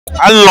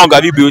How long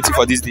have you been waiting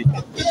for this day?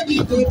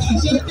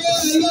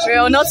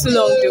 Well, not too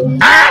long though.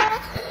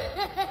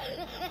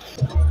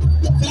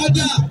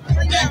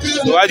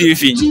 So how do you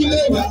feel?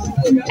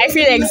 I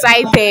feel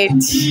excited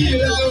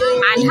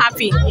and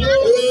happy.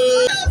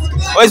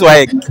 What is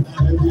WAEC?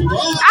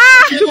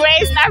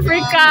 West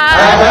Africa.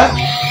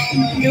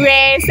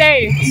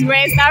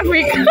 West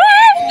Africa.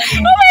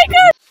 Oh my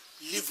God.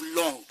 Live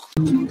long.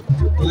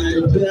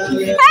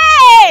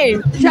 Hey!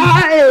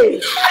 Child.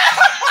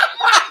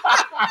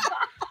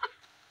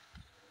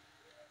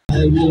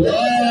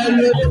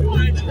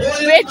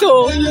 Wait,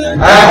 oh.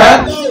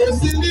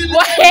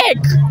 WAEC.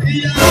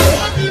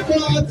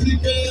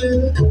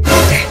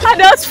 How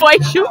does for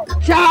you?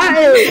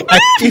 Child.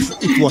 If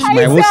it was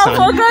my own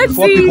son,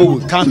 before people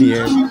would come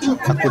here,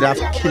 I could have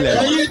killed her.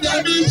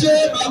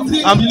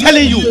 I'm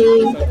telling you,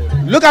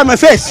 look at my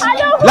face.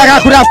 Like I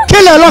could have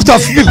killed a lot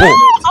of people.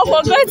 I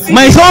forgot.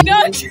 My son.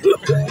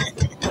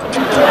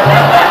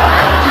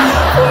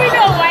 We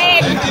know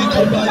WAEC.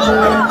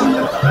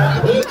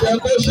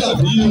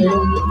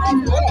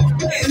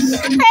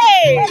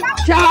 Hey!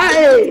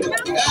 Child.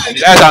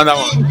 That's another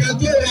one.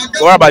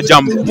 So what about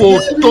jump?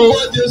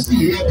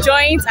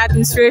 Joint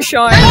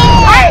administration.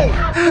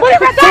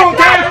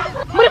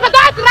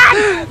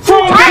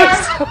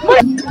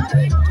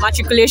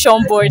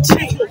 Matriculation board.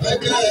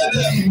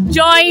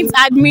 Joint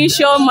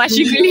admission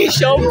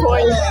matriculation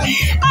board.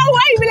 Oh,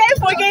 why will I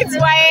forget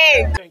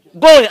WAEC?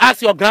 Go and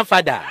ask your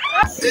grandfather.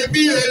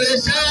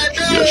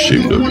 You're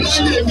ashamed of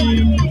yourself.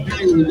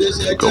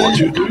 Look at what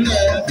you're doing.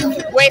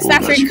 West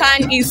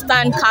African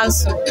Eastern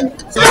Council. You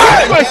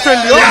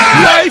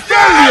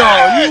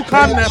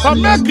can never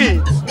make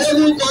it.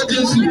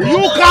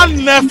 You can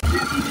never.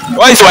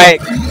 What is WAEC?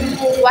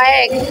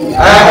 WAEC.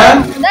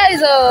 That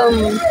is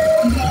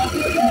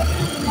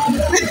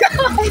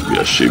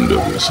You're ashamed of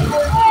yourself.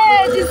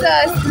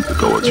 Jesus.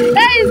 Look at what you're doing.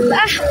 That is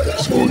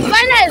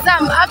final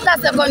exam after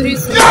secondary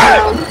school.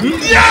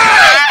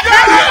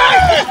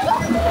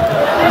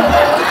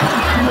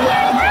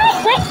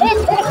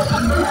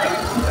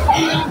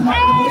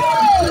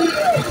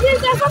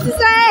 Jesus, what is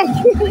that?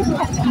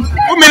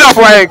 Who made up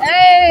WAEC?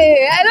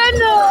 Hey, I don't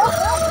know.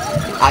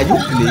 Are you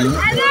playing? I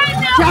don't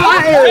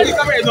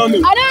know.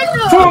 I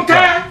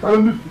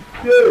don't know.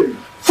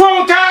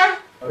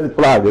 Red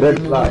flag, red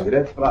flag,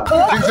 red flag. I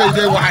can't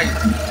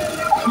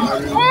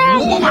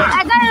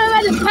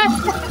remember the first.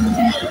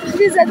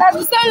 Jesus, that's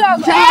so long.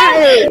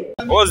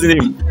 What's the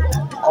name?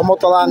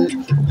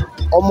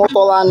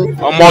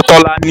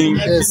 Omotolani.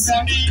 Yes.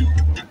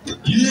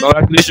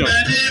 Congratulations.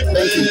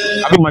 Thank you.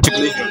 Happy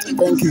matriculation.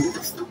 Thank you.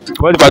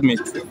 What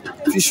department?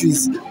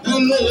 Fisheries.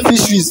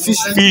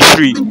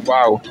 Fishery.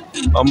 Wow.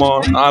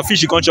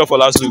 Fish you can't chop for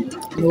last week.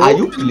 No. Are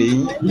you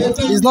playing?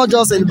 It's not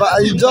just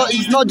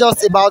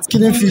about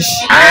killing fish.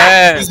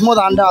 It's more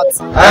than that.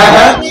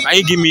 Can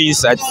you give me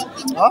insight?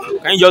 Huh?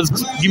 Can you just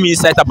give me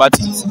insight about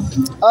it?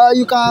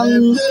 You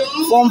can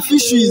from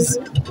fisheries.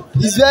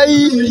 It's very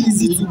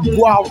easy to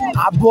go out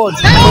abroad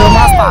for your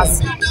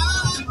masters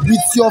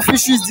with your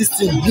fisheries this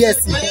thing.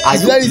 BSc.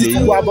 It's very easy to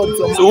go abroad with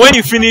your masters. So when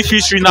you finish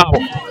fishery now,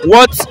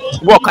 what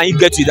can you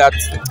get with that?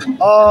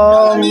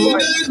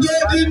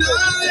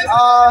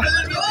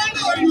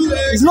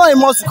 It's not a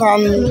must you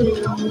can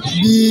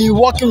be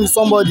working with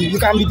somebody. You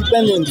can be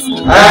dependent.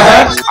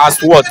 As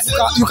what?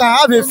 You can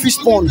have a fish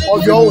pond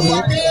of your own.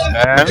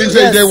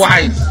 Yes.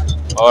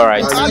 All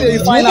right. Have a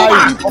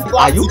refinery of plastic.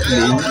 Are you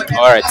playing?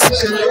 All right.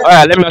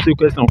 Let me ask you a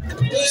question.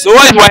 So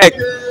what is WAEC?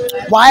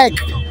 WAEC.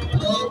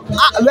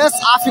 West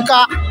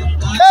Africa.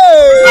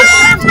 Hey!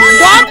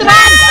 Don't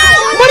run!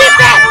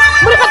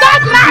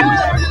 Don't run!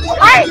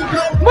 Hey!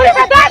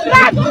 Don't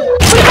run!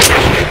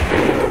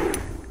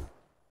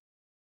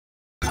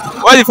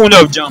 What is the full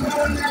meaning of jump?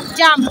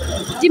 Jump.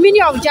 The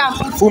meaning of jump.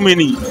 Full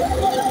meaning.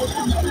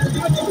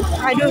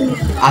 I don't know.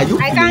 Are you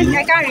I can't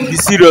read. Be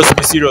serious.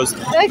 Be serious.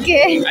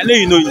 Okay. I know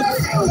you know it.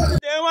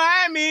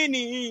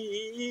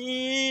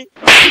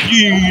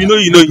 You know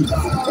it.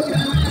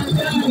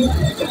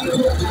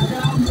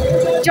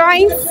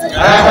 Joint.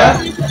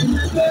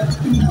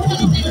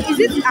 Is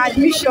it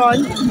admission?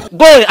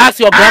 Go and ask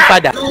your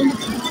grandfather.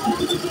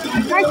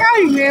 I can't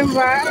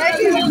remember. I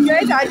think it's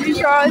joint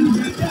admission.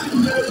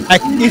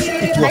 Like if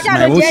it was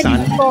my own son,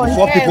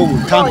 before people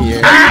would come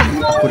here, I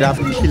could have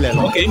killed a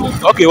lot.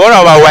 Okay. What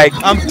about WAEC?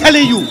 I'm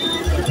telling you.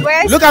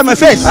 West. Look at my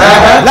face.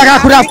 Like I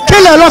could have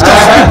killed a lot of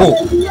people.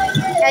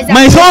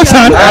 My own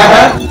son.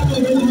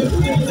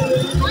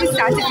 This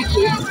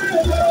certificate.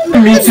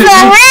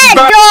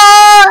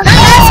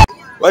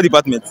 What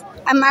department?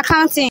 I'm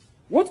accounting.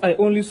 What I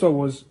only saw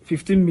was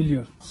 15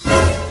 million.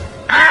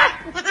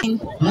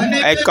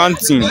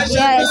 Accounting.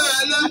 Yes,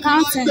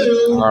 accounting.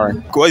 All right.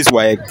 What is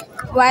WAEC?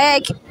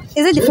 WAEC.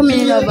 Is it the full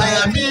meaning of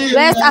WAEC?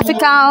 West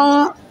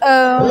Africa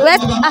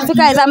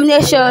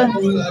examination.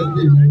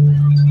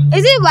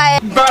 Is it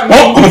WAEC?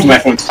 Oh, come to my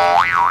phone.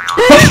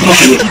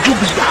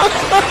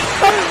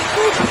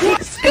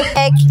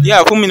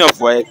 Yeah, full meaning of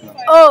WAEC.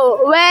 Oh,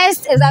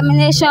 West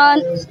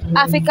examination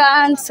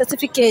African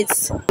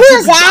certificates.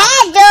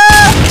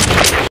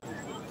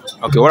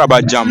 Okay, what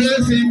about jam?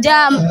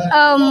 Jam.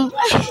 Oh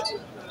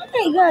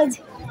my God.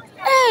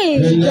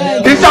 Hey.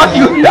 God. It's not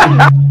you.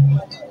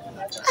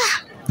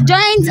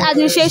 Joint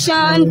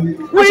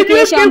Administration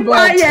Matriculation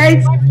Board.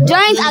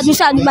 Joint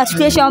Admission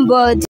Matriculation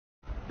Board.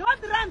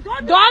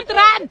 Don't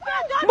run!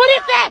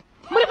 Murife!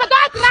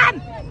 Don't run!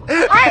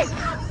 Hey!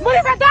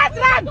 Murife, don't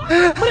run!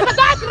 Murife,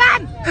 don't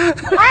run!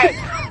 Hey!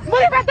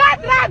 Murife,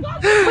 don't run!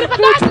 Murife,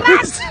 don't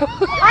run!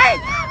 Hey!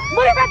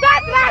 Murife,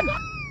 don't run!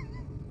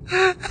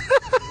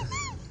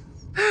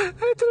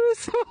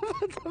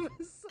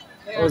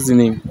 What's the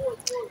name?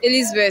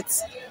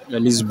 Elizabeth.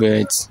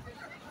 Elizabeth.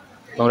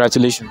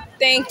 Congratulations.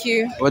 Thank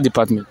you. What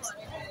department?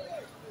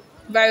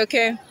 Very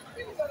okay.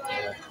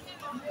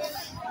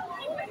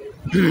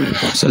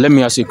 So let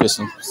me ask you a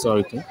question.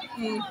 Sorry, okay?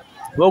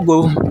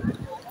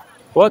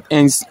 What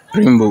ends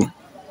rainbow?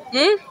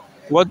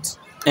 What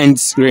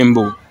ends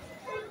rainbow?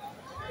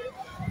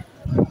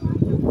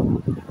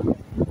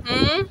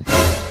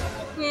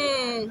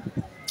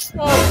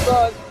 Oh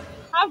God.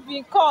 I've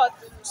been caught.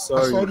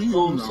 Sorry. Please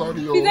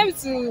let me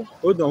to.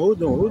 Hold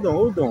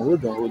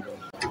on.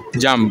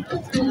 Jam.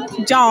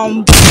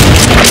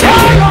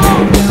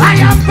 I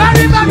am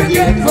very, very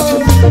grateful.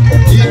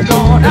 You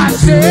know what I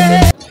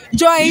say.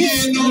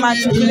 Joint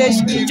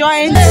Matriculation.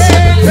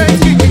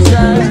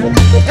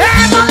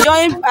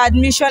 Joint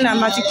Admission and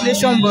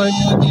Matriculation Board.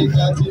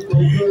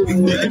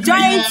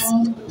 Joint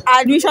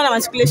Admission and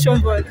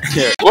Matriculation Board.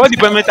 Yeah. What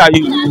department are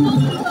you?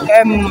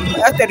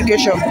 Health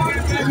Education.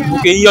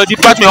 Okay, in your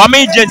department, how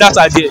many genders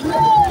are there?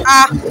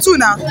 2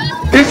 now.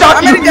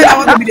 How many genders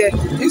want to be there?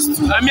 It's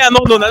 2. I mean, I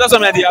don't know. That's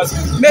what they ask.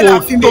 Male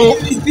and female.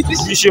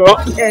 You sure?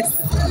 Yes.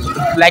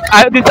 Like,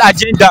 all these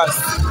agendas.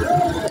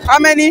 How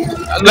many?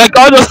 Like,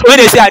 all those, when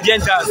they say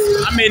agendas,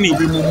 how many?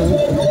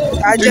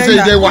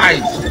 Agenda. they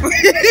wise.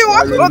 You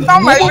want to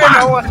tell my friend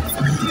or what?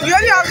 We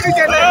only have 2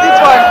 genders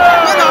each one.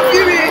 Men and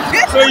female.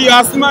 So you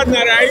are smart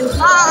now, right?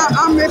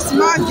 I'm a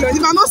smart girl.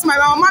 If I not smart,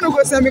 my mama no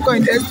go send me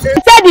contest. Say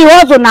the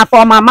hustle na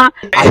for mama.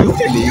 You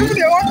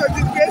they want to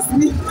disgrace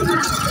me.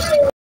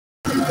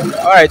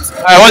 Alright,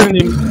 what's the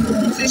name?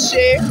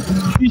 Tishe.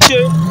 Tishe.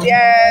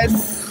 Yes.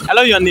 I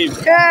love your name.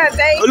 Yeah,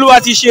 thank you. Oluwa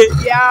Tishe.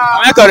 Yeah.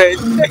 Am I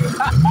correct?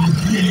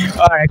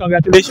 Alright,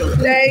 congratulations.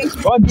 Thanks.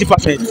 What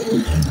department?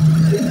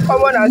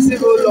 Common and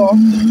civil law.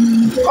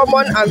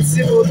 Common and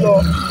civil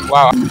law.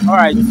 Wow.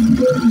 Alright.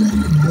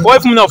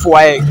 What meaning of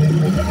WAEC?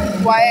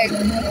 WAEC.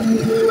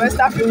 West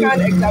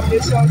African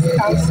Examinations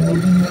Council.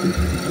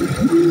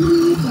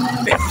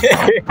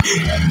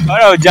 What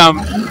about jam?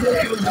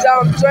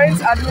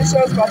 Joint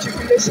Admissions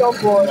Matriculation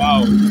Board.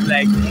 Wow.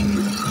 Like,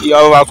 you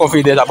are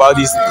overconfident about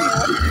this.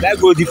 Let's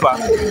go deeper.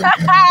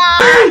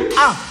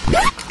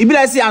 It be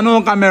like say I know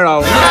on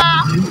camera.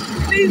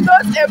 Please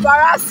don't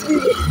embarrass me.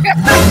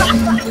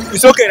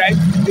 It's okay, right?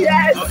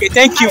 Yes. Okay,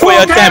 thank you for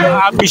your time.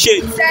 I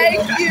appreciate it.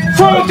 Thank you.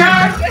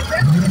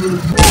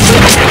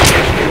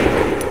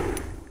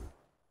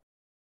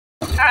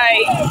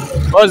 Hi.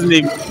 What's the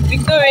name?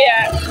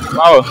 Victoria.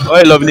 Wow,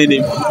 what a lovely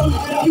name.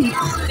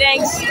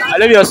 Thanks. I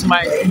love your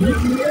smile.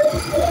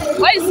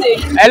 What is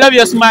it? I love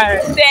your smile.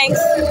 Thanks.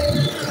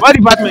 What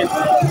department?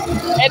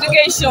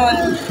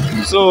 Education.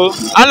 So,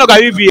 how long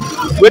have you been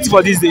waiting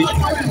for this day?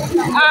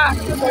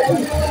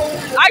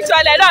 Actually,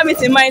 I don't have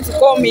it in mind to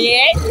come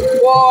here,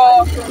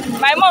 but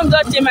my mom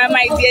just changed my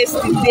mind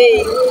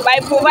yesterday by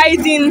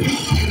providing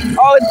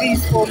all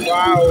this for me.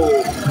 Wow.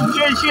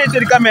 Show it to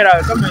the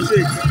camera. Come and show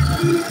it.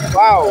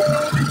 Wow.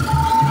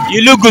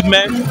 You look good,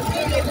 man.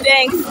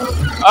 Thanks.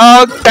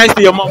 Oh, thanks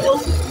to your mom.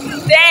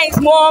 Thanks,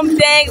 mom.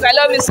 Thanks. I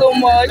love you so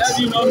much.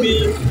 You know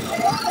me.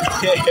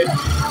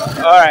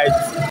 Alright.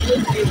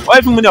 What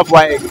is the meaning of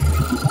WAEC?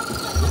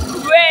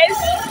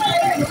 West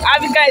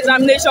African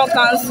Examination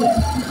Council.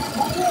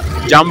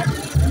 Jump.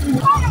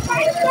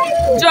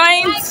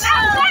 Joint.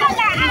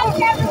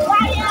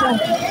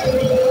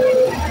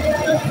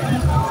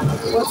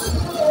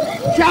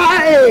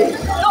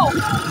 No.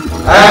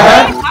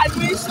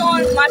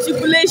 Admission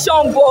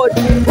Matriculation Board.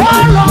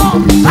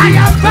 I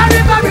am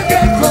very, very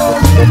grateful.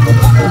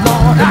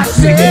 Lord, I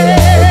say.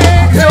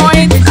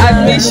 Joint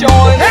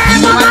Admission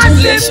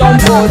Matriculation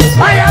Board.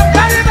 I am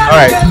very, very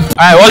Alright.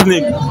 What's the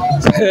name?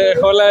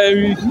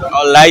 Olayemi.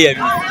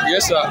 Olayemi.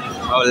 Yes, sir.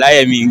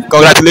 Olayemi.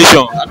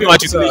 Congratulations. Happy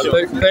matriculation.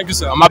 Thank you,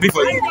 sir. I'm happy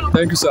for you.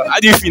 Thank you, sir. How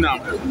do you feel now?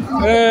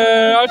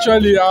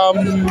 Actually,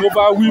 I'm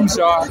overwhelmed,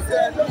 sir.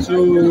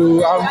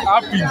 So I'm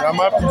happy.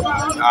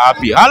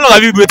 Happy. How long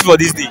have you been waiting for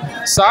this day?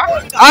 Sir?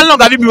 How long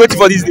have you been waiting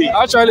for this day?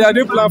 Actually, I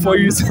didn't plan for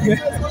it. You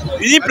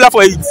didn't plan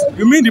for it?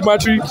 You mean the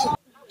matric?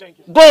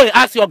 Go and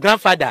ask your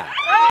grandfather.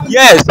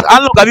 Yes. How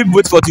long have you been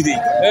waiting for today?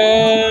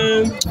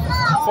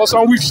 For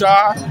some weeks,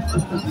 sir.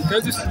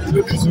 2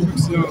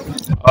 weeks now.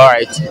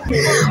 Alright.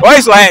 What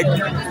is WAEC?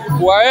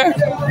 WAEC?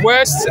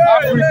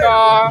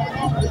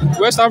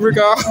 West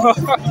Africa.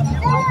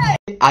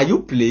 Are you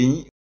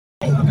playing?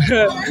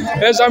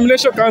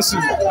 Examination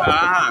Council.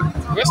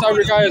 West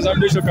Africa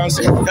Examination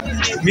Council.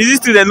 Music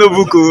student no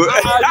book.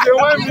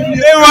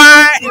 They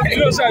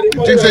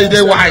Think say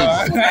they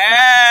wise.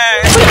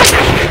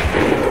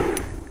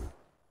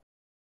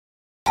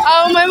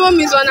 My mom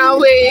is on her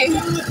way.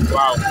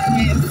 Wow.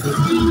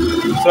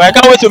 So I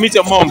can't wait to meet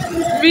your mom.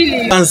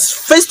 Really? And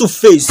face to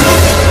face.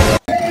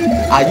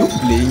 Are you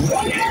playing?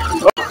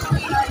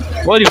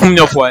 What do you mean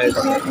of WAEC?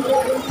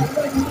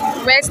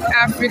 West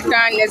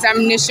African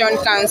Examination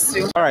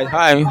Council. Alright,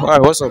 hi.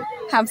 Alright, what's up?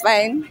 I'm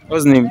fine.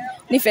 What's the name?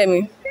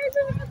 Nifemi.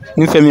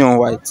 Nifemi on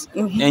white.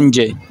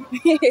 NJ.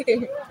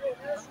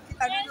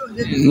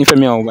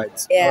 Nifemi on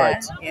white. Yeah.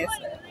 Alright. Yes.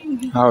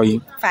 How are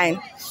you? Fine.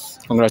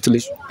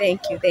 Congratulations.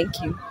 Thank you. Thank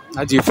you.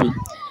 How do you feel?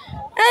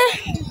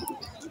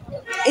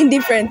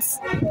 Indifference.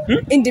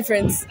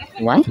 Indifference.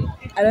 Why?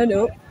 I don't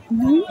know.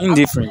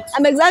 Indifferent.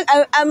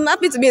 I'm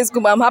happy to be in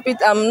school, but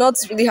I'm not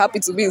really happy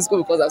to be in school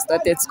because I've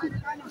started school.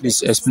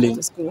 Please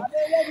explain. School.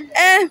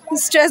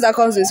 Stress that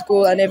comes with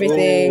school and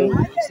everything.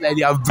 It's like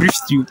they have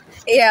briefed you.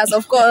 Yes,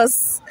 of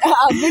course.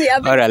 I'm really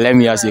happy. Alright, let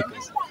me ask you a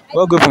question.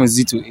 What goes from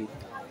Z to A?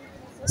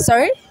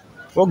 Sorry?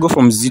 What goes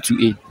from Z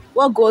to A?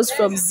 What goes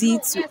from Z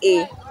to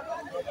A?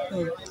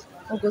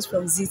 What goes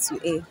from Z to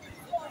A?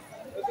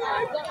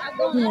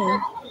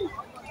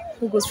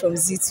 What goes from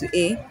Z to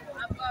A?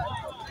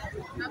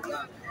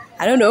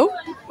 I don't know.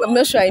 I'm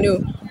not sure I know.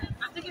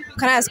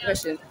 Can I ask a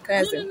question?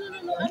 Can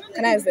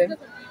I ask them?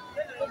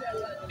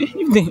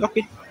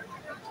 Okay.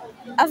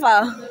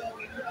 Alpha.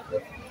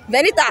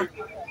 Benita.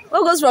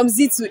 What goes from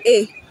Z to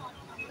A?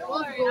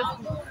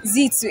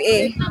 Z to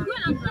A.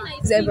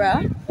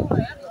 Zebra.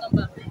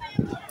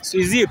 So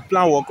is it a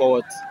plan work or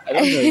what? I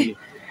don't know.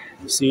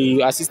 So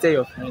you assisted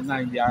your friend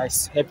now they are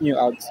helping you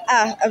out.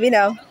 I mean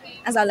now.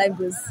 That's how life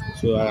goes.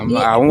 So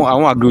I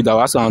won't agree with that.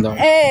 What's on that?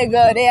 Hey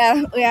God,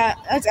 yeah.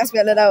 Let's ask me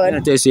another one.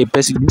 When I tell you say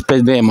this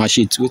person don't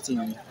emarshate,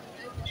 waiting.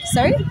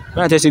 Sorry?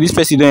 When I tell you say this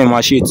person don't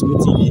emarshate,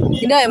 waiting.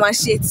 You don't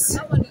emarshate.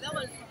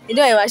 You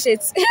don't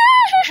emarshate.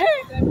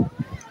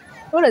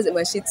 What does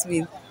emarshate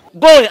mean?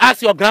 Go and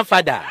ask your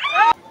grandfather.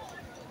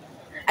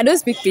 I don't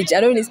speak pidgin. I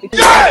don't really speak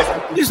pidgin.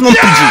 This is not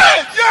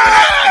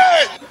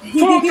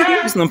pidgin.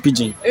 This is not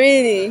pidgin.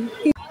 Really?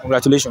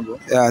 Congratulations, bro.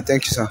 Yeah,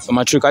 thank you, sir. So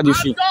matric, how do you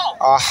feel?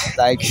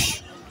 Like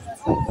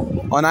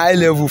on high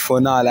level for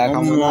now. Like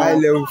I'm on high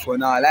level for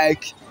now.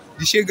 Like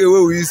the shake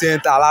away we use to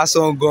enter last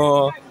song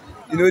gone.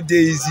 You know, they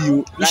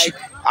easy. Like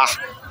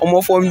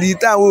from the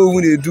time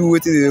we they do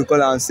what they call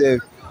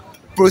themselves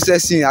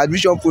processing,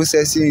 admission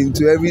processing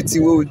to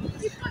everything.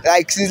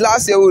 Like since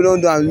last year we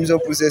don't do admission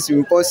processing.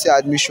 We can't see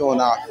admission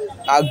now.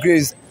 Our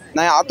grades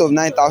 9 out of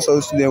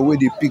 9,000 students where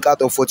they pick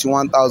out of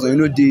 41,000. You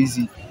know, they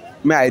easy.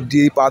 Me, I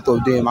did part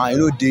of them. I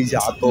know they easy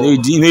at all. No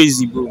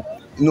easy, bro.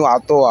 No,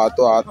 at all.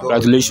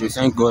 Congratulations,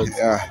 thank God.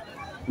 Yeah,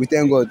 we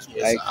thank God.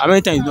 Yes. Like how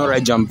many times you not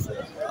write jump?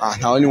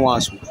 now only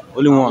once.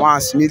 Only one.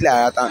 Once, immediately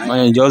I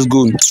Man, just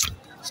go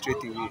straight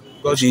away.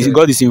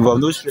 God is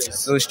involved. No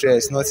stress. No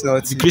stress.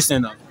 Not. You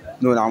Christian now?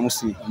 No, I'm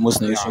Muslim.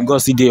 Muslim. Yeah. God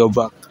see day your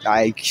back.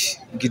 Like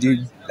get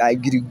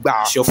it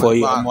back. Sure for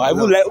you. I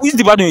would like. Which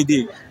department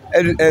you dey?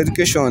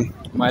 Education.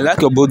 I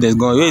like your boldness.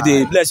 Gone. Where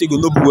they bless you go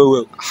no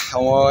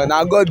well.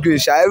 Now God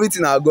grace.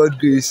 Everything now God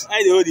grace.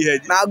 I dey hold the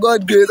head. Now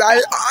God grace. I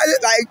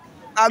like.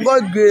 I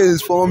got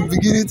grades from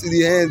beginning to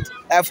the end.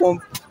 Like from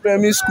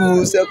primary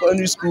school,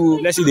 secondary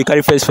school. Let's see they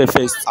carry first.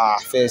 First.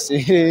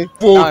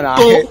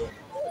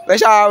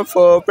 Special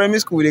for primary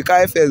school they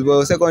carry first,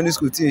 but secondary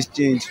school things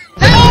change.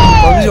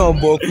 Condition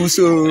boku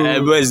so.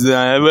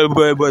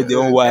 Everybody they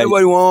don't why.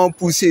 Everybody want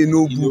to say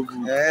no book.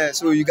 Yeah,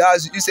 so you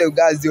say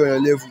guys do on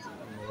your level.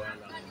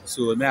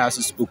 So let me ask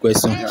you a simple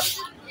question. Yeah.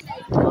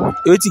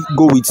 You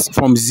go with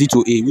from Z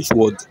to A, which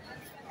word?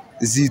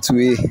 Z to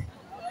A.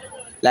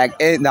 Like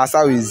that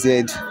start with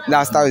Z.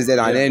 That start with Z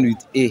and end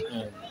with A.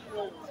 Yeah.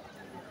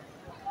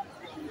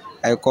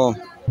 I come.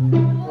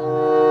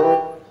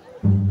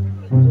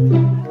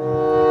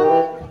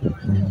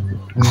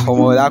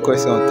 That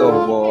question on top,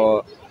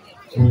 but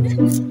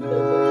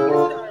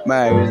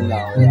my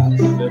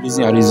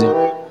reason.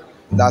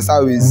 That's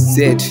how with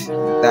Z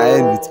that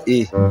end with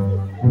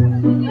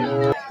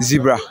A.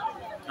 Zebra.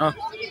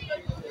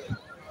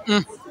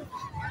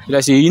 Did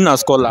I say you not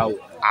scholar?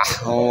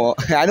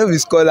 I know be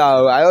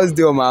scholar. I just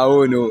do on my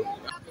own.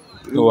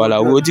 No,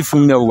 what if you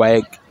know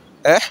WAEC?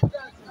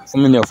 For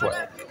me, of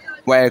WAEC.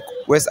 WAEC,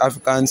 West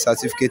African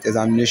Certificate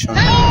Examination.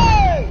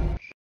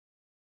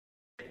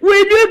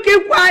 Will you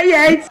keep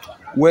quiet?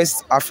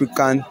 West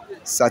African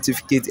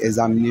Certificate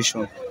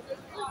Examination.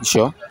 You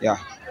sure? Yeah.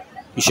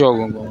 You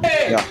sure?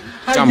 Yeah.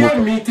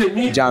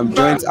 JAM,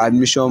 Joint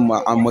Admission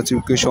and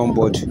Matriculation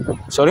Board.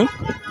 Sorry?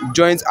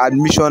 Joint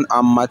Admission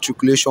and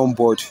Matriculation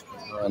Board.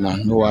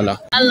 No Allah.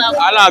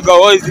 Allah, God,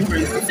 what is the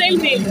difference? Same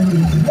thing.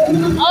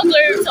 All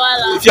glory to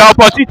Allah. If you are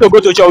opportunity to go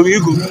to church, will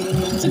you go?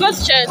 To go to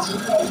church?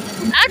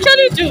 I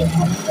actually do.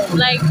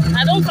 Like,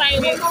 I don't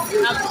find it.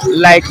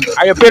 Like,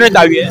 are your parents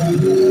aware?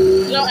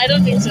 No, I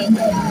don't think so.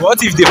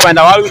 What if they find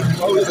out?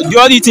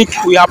 What do you think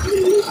will happen?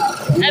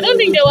 I don't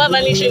think they will have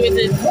an issue with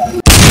it.